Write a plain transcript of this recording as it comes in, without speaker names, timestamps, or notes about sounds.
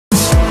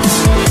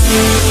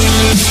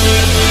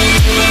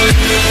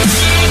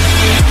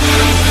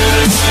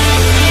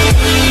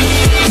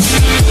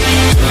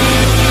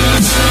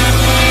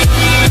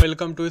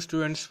Welcome to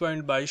students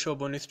point by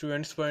Sovan.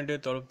 Students পয়েন্টের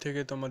তরফ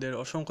থেকে তোমাদের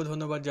অসংখ্য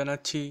ধন্যবাদ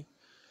জানাচ্ছি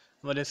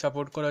আমাদের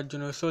সাপোর্ট করার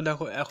জন্য। সো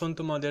দেখো, এখন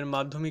তোমাদের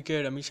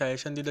মাধ্যমিকের আমি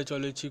সাজেশন দিতে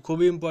চলেছি।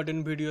 খুবই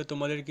ইম্পর্টেন্ট ভিডিও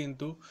তোমাদের,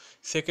 কিন্তু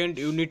second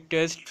unit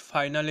test,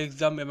 final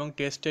exam এবং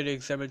টেস্টের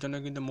এক্সামের জন্য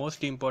কিন্তু মোস্ট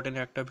ইম্পর্টেন্ট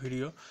একটা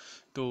ভিডিও।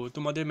 তো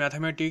তোমাদের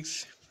ম্যাথামেটিক্স,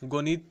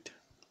 গণিত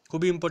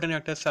খুবই ইম্পর্টেন্ট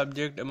একটা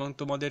সাবজেক্ট এবং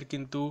তোমাদের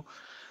কিন্তু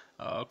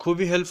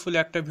খুবই হেল্পফুল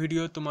একটা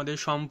ভিডিও। তোমাদের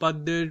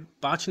সম্পাদ্যের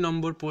 5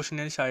 নম্বর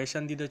প্রশ্নের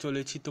সাজেশান দিতে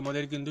চলেছি।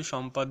 তোমাদের কিন্তু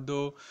সম্পাদ্য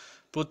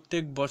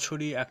প্রত্যেক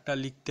বছরই একটা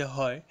লিখতে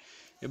হয়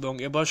এবং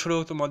এবছরও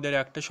তোমাদের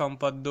একটা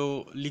সম্পাদ্য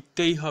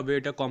লিখতেই হবে,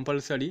 এটা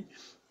কম্পালসারি।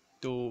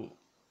 তো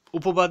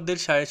উপপাদ্যের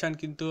সাজেশান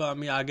কিন্তু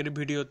আমি আগের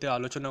ভিডিওতে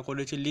আলোচনা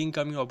করেছি, লিঙ্ক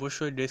আমি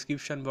অবশ্যই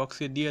ডেসক্রিপশান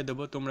বক্সে দিয়ে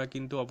দেবো, তোমরা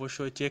কিন্তু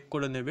অবশ্যই চেক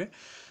করে নেবে।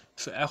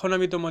 সো এখন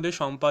আমি তোমাদের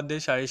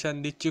সম্পাদ্যের সাজেশান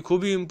দিচ্ছি,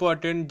 খুবই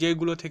ইম্পর্টেন্ট,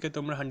 যেগুলো থেকে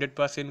তোমরা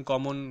 100%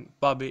 কমন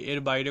পাবে। এর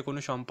বাইরে কোনো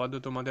সম্পাদ্য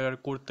তোমাদের আর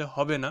করতে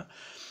হবে না।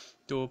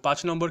 তো 5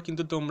 নম্বর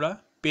কিন্তু তোমরা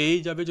পেয়েই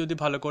যাবে যদি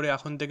ভালো করে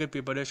এখন থেকে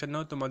প্রিপারেশন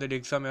নাও। তোমাদের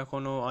এক্সাম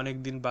এখনও অনেক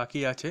দিন বাকি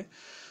আছে।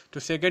 তো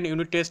সেকেন্ড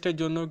ইউনিট টেস্টের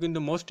জন্য কিন্তু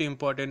মোস্ট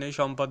ইম্পর্টেন্ট এই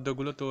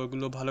সম্পাদ্যগুলো, তো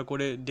ওগুলো ভালো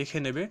করে দেখে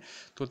নেবে।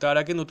 তো তার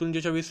আগে নতুন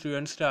যেসব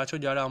স্টুডেন্টসরা আছো,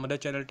 যারা আমাদের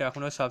চ্যানেলটা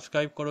এখনও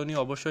সাবস্ক্রাইব করোনি,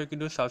 অবশ্যই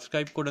কিন্তু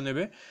সাবস্ক্রাইব করে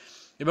নেবে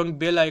এবং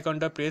বেল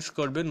আইকনটা প্রেস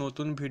করবে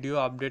নতুন ভিডিও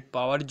আপডেট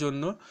পাওয়ার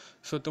জন্য।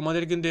 সো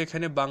তোমাদের কিন্তু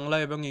এখানে বাংলা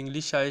এবং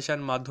ইংলিশ সাজেশান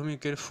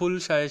মাধ্যমিকের ফুল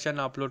সাজেশান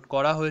আপলোড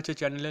করা হয়েছে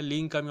চ্যানেলে,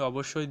 লিঙ্ক আমি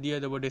অবশ্যই দিয়ে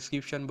দেবো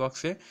ডেসক্রিপশন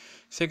বক্সে।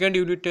 সেকেন্ড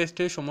ইউনিট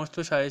টেস্টে সমস্ত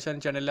সাজেশান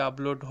চ্যানেলে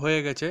আপলোড হয়ে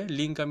গেছে,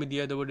 লিঙ্ক আমি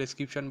দিয়ে দেবো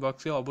ডেসক্রিপশন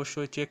বক্সে,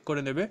 অবশ্যই চেক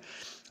করে নেবে।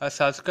 আর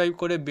সাবস্ক্রাইব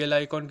করে বেল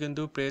আইকন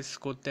কিন্তু প্রেস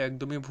করতে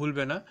একদমই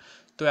ভুলবে না।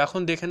 তো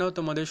এখন দেখে নাও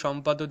তোমাদের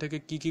সম্পাদ্য থেকে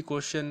কি কি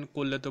কোশ্চেন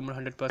করলে তোমরা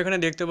 100%। এখানে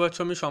দেখতে পাচ্ছ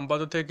আমি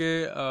সম্পাদ্য থেকে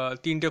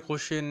 3টে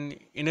কোশ্চেন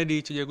এনে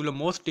দিয়েছি, যেগুলো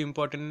মোস্ট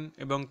ইম্পর্টেন্ট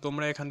এবং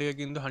তোমরা এখান থেকে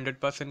কিন্তু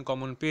 100%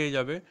 কমন পেয়ে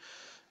যাবে।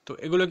 তো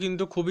এগুলো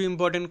কিন্তু খুবই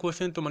ইম্পর্টেন্ট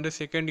কোশ্চেন তোমাদের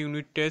সেকেন্ড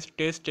ইউনিট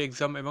টেস্ট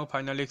এক্সাম এবং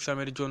ফাইনাল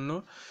এক্সামের জন্য।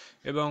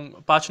 এবং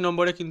 5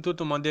 নম্বরে কিন্তু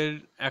তোমাদের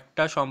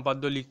একটা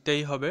সম্পাদ্য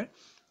লিখতেই হবে,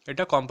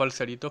 এটা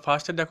কম্পালসারি। তো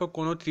ফার্স্টে দেখো,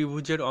 কোনো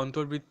ত্রিভুজের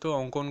অন্তর্বৃত্ত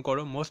অঙ্কন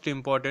করো, মোস্ট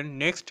ইম্পর্টেন্ট।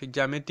 নেক্সট,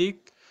 জ্যামিতিক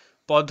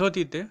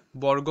পদ্ধতিতে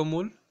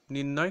বর্গমূল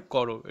নির্ণয়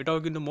করো, এটাও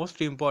কিন্তু মোস্ট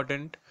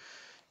ইম্পর্টেন্ট।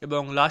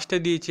 এবং লাস্টে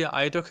দিয়েছে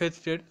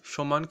আয়তক্ষেত্রের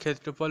সমান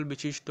ক্ষেত্রফল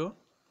বিশিষ্ট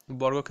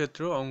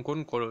বর্গক্ষেত্র অঙ্কন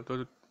করো। তো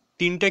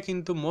 3টে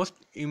কিন্তু মোস্ট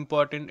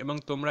ইম্পর্টেন্ট এবং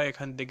তোমরা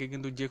এখান থেকে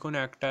কিন্তু যে কোনো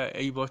একটা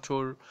এই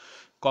বছর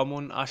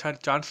কমন আসার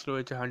চান্স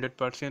রয়েছে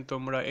 100%।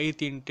 তোমরা এই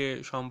 3টে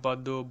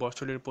সম্পাদ্য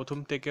বছরের প্রথম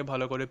থেকে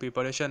ভালো করে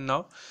প্রিপারেশান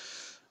নাও।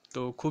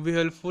 তো খুবই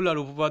হেল্পফুল। আর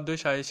উপপাদ্য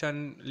সাজেশান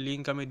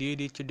লিঙ্ক আমি দিয়ে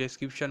দিচ্ছি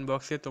ডেসক্রিপশান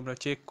বক্সে, তোমরা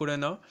চেক করে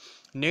নাও।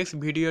 নেক্সট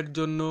ভিডিওর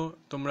জন্য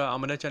তোমরা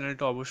আমাদের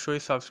চ্যানেলটা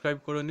অবশ্যই সাবস্ক্রাইব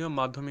করে নিও।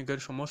 মাধ্যমিকের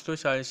সমস্ত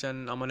সাজেশান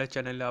আমাদের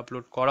চ্যানেলে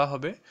আপলোড করা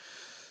হবে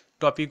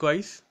টপিক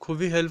ওয়াইজ,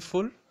 খুবই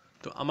হেল্পফুল।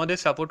 তো আমাদের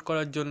সাপোর্ট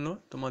করার জন্য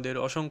তোমাদের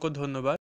অসংখ্য ধন্যবাদ।